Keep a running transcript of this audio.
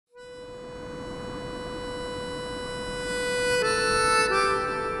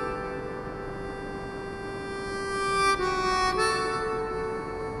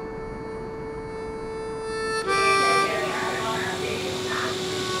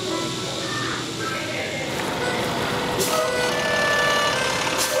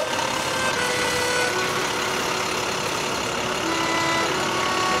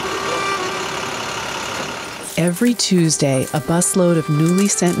Every Tuesday, a busload of newly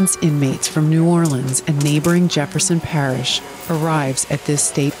sentenced inmates from New Orleans and neighboring Jefferson Parish arrives at this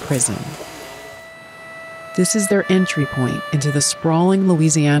state prison. This is their entry point into the sprawling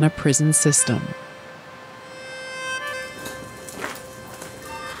Louisiana prison system.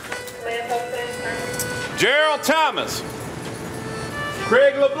 Gerald Thomas,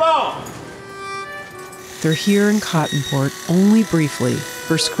 Craig LeBlanc. They're here in Cottonport only briefly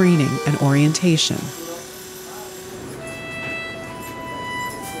for screening and orientation.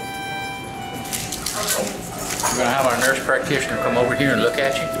 We're going to have our nurse practitioner come over here and look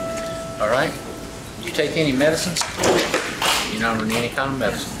at you. All right? You take any medicines? You're not on any kind of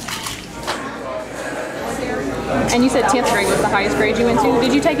medicine. And you said 10th grade was the highest grade you went to.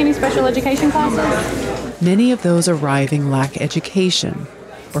 Did you take any special education classes? Many of those arriving lack education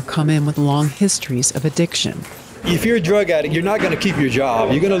or come in with long histories of addiction. If you're a drug addict, you're not going to keep your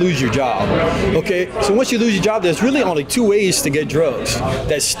job. You're going to lose your job. Okay? So once you lose your job, there's really only two ways to get drugs.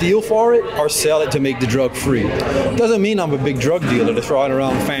 That steal for it or sell it to make the drug free. Doesn't mean I'm a big drug dealer that's riding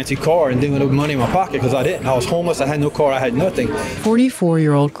around in a fancy car and doing with money in my pocket, because I didn't. I was homeless. I had no car. I had nothing.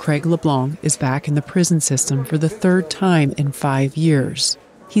 44-year-old Craig LeBlanc is back in the prison system for the third time in 5 years.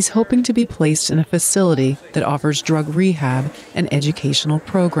 He's hoping to be placed in a facility that offers drug rehab and educational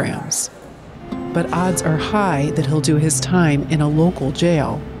programs. But odds are high that he'll do his time in a local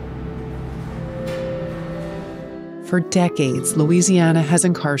jail. For decades, Louisiana has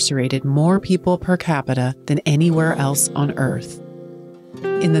incarcerated more people per capita than anywhere else on earth.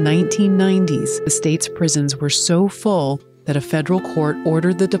 In the 1990s, the state's prisons were so full that a federal court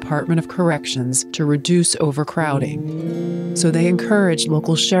ordered the Department of Corrections to reduce overcrowding. So they encouraged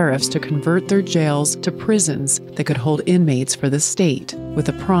local sheriffs to convert their jails to prisons that could hold inmates for the state, with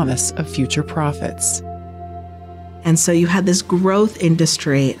a promise of future profits. And so you had this growth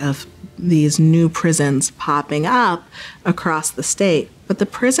industry of these new prisons popping up across the state. But the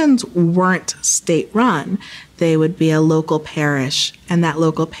prisons weren't state-run. They would be a local parish, and that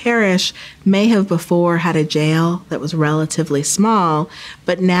local parish may have before had a jail that was relatively small,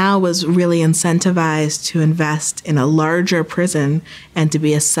 but now was really incentivized to invest in a larger prison and to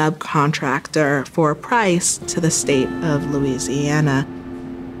be a subcontractor for a price to the state of Louisiana.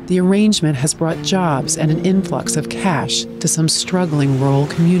 The arrangement has brought jobs and an influx of cash to some struggling rural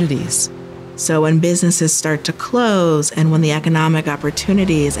communities. So when businesses start to close and when the economic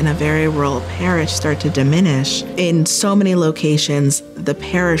opportunities in a very rural parish start to diminish, in so many locations, the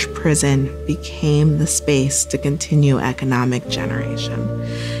parish prison became the space to continue economic generation.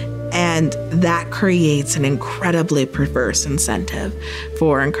 And that creates an incredibly perverse incentive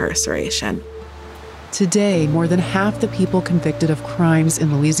for incarceration. Today, more than half the people convicted of crimes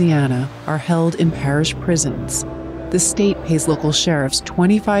in Louisiana are held in parish prisons. The state pays local sheriffs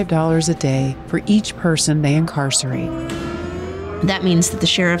 $25 a day for each person they incarcerate. That means that the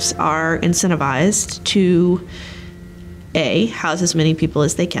sheriffs are incentivized to, A, house as many people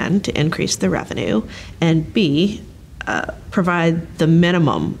as they can to increase the revenue, and B, provide the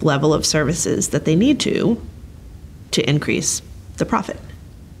minimum level of services that they need to increase the profit.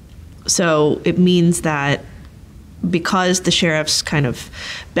 So it means that because the sheriffs kind of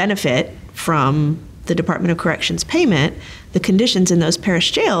benefit from the Department of Corrections payment, the conditions in those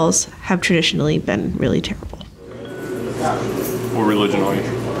parish jails have traditionally been really terrible. What religion are you?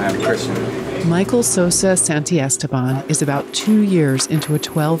 I'm a Christian. Michael Sosa Santiesteban is about 2 years into a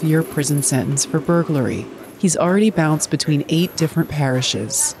 12-year prison sentence for burglary. He's already bounced between 8 different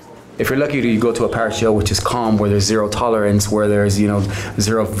parishes. If you're lucky, you go to a parish jail which is calm, where there's zero tolerance, where there's,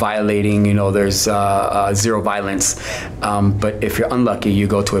 zero violating, there's zero violence. But if you're unlucky, you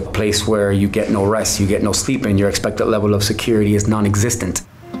go to a place where you get no rest, you get no sleep, and your expected level of security is non-existent.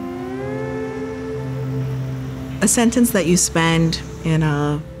 A sentence that you spend in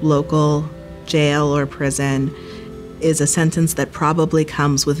a local jail or prison is a sentence that probably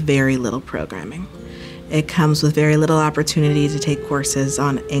comes with very little programming. It comes with very little opportunity to take courses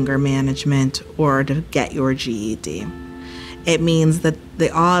on anger management or to get your GED. It means that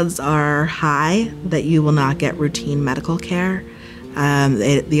the odds are high that you will not get routine medical care.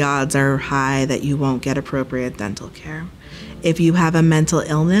 The odds are high that you won't get appropriate dental care. If you have a mental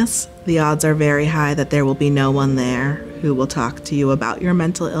illness, the odds are very high that there will be no one there who will talk to you about your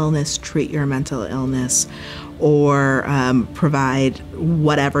mental illness, treat your mental illness, or provide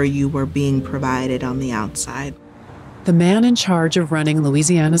whatever you were being provided on the outside. The man in charge of running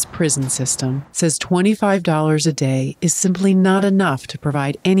Louisiana's prison system says $25 a day is simply not enough to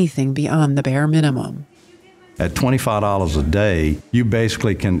provide anything beyond the bare minimum. At $25 a day, you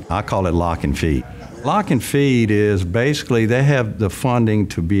basically can, I call it lock and feed. Lock and feed is basically they have the funding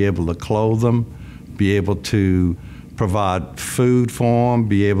to be able to clothe them, be able to provide food for them,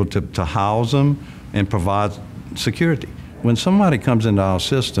 be able to house them, and provide security. When somebody comes into our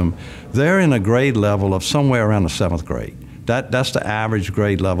system, they're in a grade level of somewhere around the 7th grade. That's the average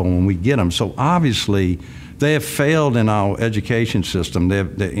grade level when we get them. So obviously, they have failed in our education system.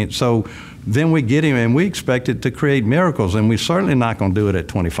 So then we get him, and we expect it to create miracles, and we're certainly not going to do it at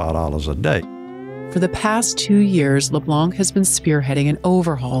 $25 a day. For the past 2 years, LeBlanc has been spearheading an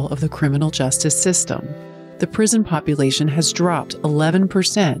overhaul of the criminal justice system. The prison population has dropped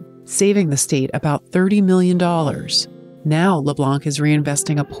 11%, saving the state about $30 million. Now, LeBlanc is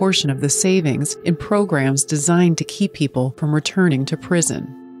reinvesting a portion of the savings in programs designed to keep people from returning to prison.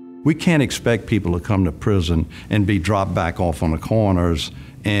 We can't expect people to come to prison and be dropped back off on the corners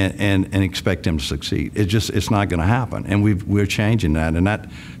and expect them to succeed. It's not going to happen, and we're changing that, and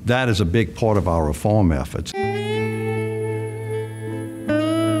that is a big part of our reform efforts.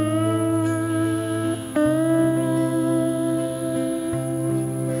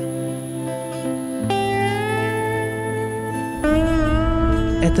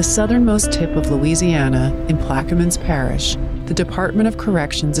 At the southernmost tip of Louisiana, in Plaquemines Parish, the Department of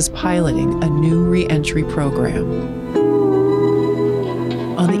Corrections is piloting a new re-entry program.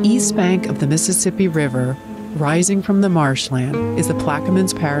 On the east bank of the Mississippi River, rising from the marshland, is the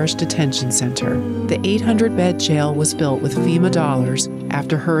Plaquemines Parish Detention Center. The 800-bed jail was built with FEMA dollars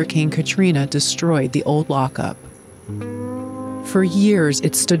after Hurricane Katrina destroyed the old lockup. For years,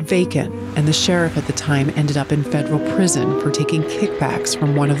 it stood vacant, and the sheriff at the time ended up in federal prison for taking kickbacks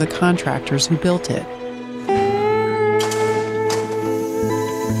from one of the contractors who built it.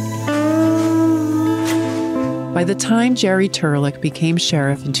 By the time Jerry Turlick became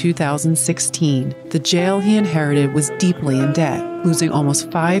sheriff in 2016, the jail he inherited was deeply in debt, losing almost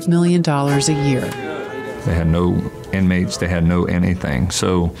 $5 million a year. They had no inmates, they had no anything.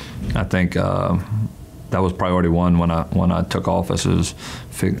 So I think that was priority one when I took office, is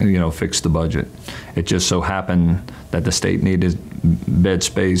fix the budget. It just so happened that the state needed bed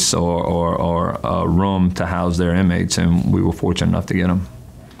space or a room to house their inmates, and we were fortunate enough to get them.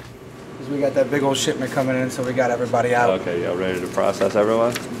 We got that big old shipment coming in, so we got everybody out. Okay, y'all ready to process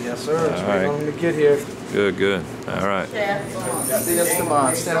everyone? Yes, sir. Just waiting on them to get here. Good, good. All right.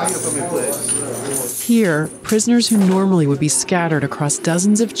 Here, prisoners who normally would be scattered across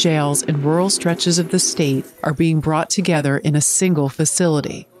dozens of jails in rural stretches of the state are being brought together in a single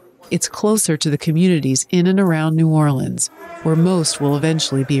facility. It's closer to the communities in and around New Orleans, where most will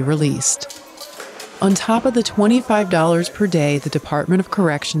eventually be released. On top of the $25 per day the Department of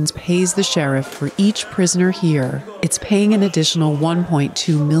Corrections pays the sheriff for each prisoner here, it's paying an additional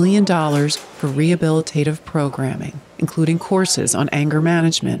 $1.2 million for rehabilitative programming, including courses on anger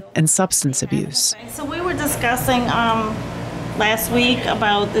management and substance abuse. So we were discussing last week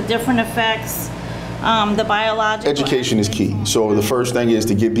about the different effects, the biological. Education is key. So the first thing is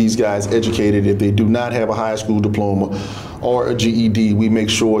to get these guys educated. If they do not have a high school diploma or a GED, we make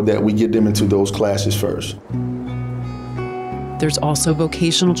sure that we get them into those classes first. There's also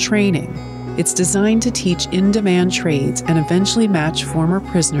vocational training. It's designed to teach in-demand trades and eventually match former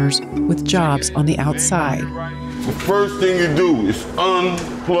prisoners with jobs on the outside. The first thing you do is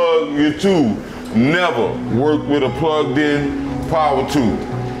unplug your tube. Never work with a plugged-in power tube.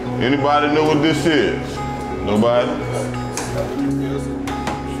 Anybody know what this is? Nobody?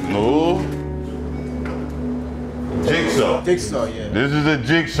 No? Jigsaw. Jigsaw, yeah. This is a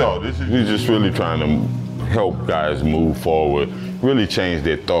jigsaw. We're just really trying to help guys move forward, really change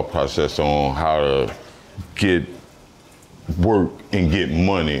their thought process on how to get work and get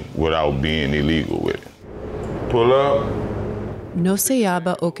money without being illegal with it. Pull up.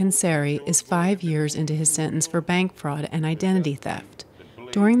 Noseyaba Okanseri is 5 years into his sentence for bank fraud and identity theft.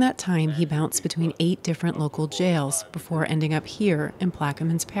 During that time, he bounced between 8 different local jails before ending up here in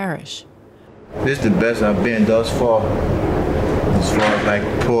Plaquemines Parish. This is the best I've been thus far. As far as like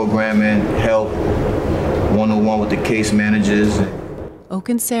programming, help, one-on-one with the case managers.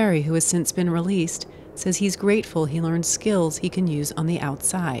 Okanseri, who has since been released, says he's grateful he learned skills he can use on the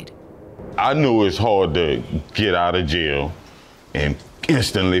outside. I know it's hard to get out of jail and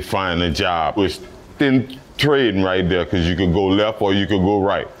instantly find a job. It's thin trading right there, because you could go left or you could go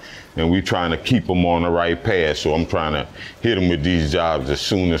right. And we're trying to keep them on the right path, so I'm trying to hit them with these jobs as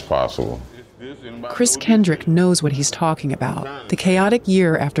soon as possible. Chris Kendrick knows what he's talking about. The chaotic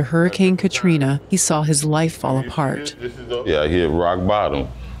year after Hurricane Katrina, he saw his life fall apart. Yeah, I hit rock bottom.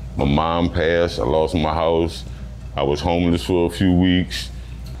 My mom passed, I lost my house, I was homeless for a few weeks.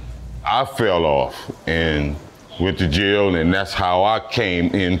 I fell off and went to jail, and that's how I came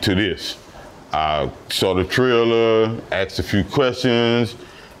into this. I saw the trailer, asked a few questions,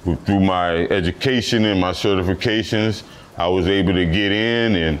 through my education and my certifications, I was able to get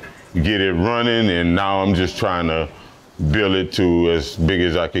in and get it running, and now I'm just trying to build it to as big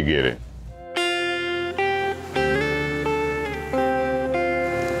as I could get it.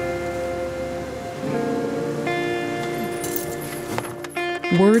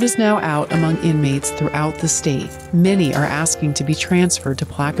 Word is now out among inmates throughout the state. Many are asking to be transferred to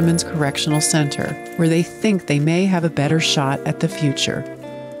Plaquemines Correctional Center, where they think they may have a better shot at the future.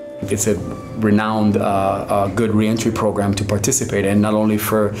 It's a renowned, good reentry program to participate in, not only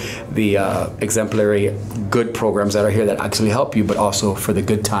for the exemplary good programs that are here that actually help you, but also for the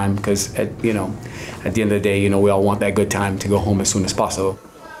good time, because at the end of the day, we all want that good time to go home as soon as possible.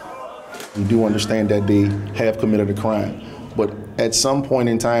 We do understand that they have committed a crime, but at some point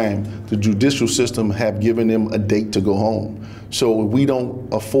in time, the judicial system have given them a date to go home. So if we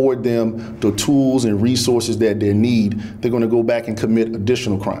don't afford them the tools and resources that they need, they're going to go back and commit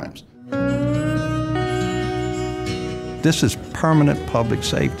additional crimes. This is permanent public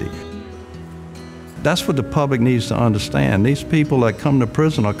safety. That's what the public needs to understand. These people that come to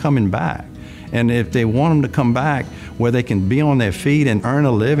prison are coming back. And if they want them to come back where they can be on their feet and earn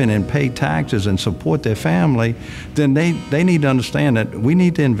a living and pay taxes and support their family, then they need to understand that we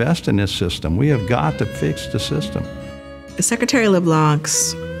need to invest in this system. We have got to fix the system. Secretary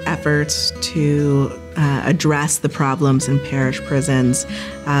LeBlanc's efforts to address the problems in parish prisons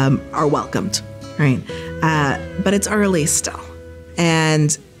are welcomed, right? But it's early still.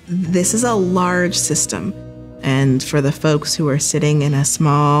 And this is a large system. And for the folks who are sitting in a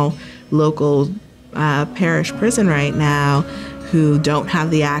small local parish prison right now who don't have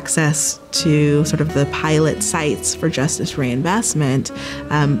the access to sort of the pilot sites for justice reinvestment,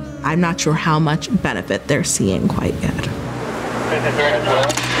 I'm not sure how much benefit they're seeing quite yet.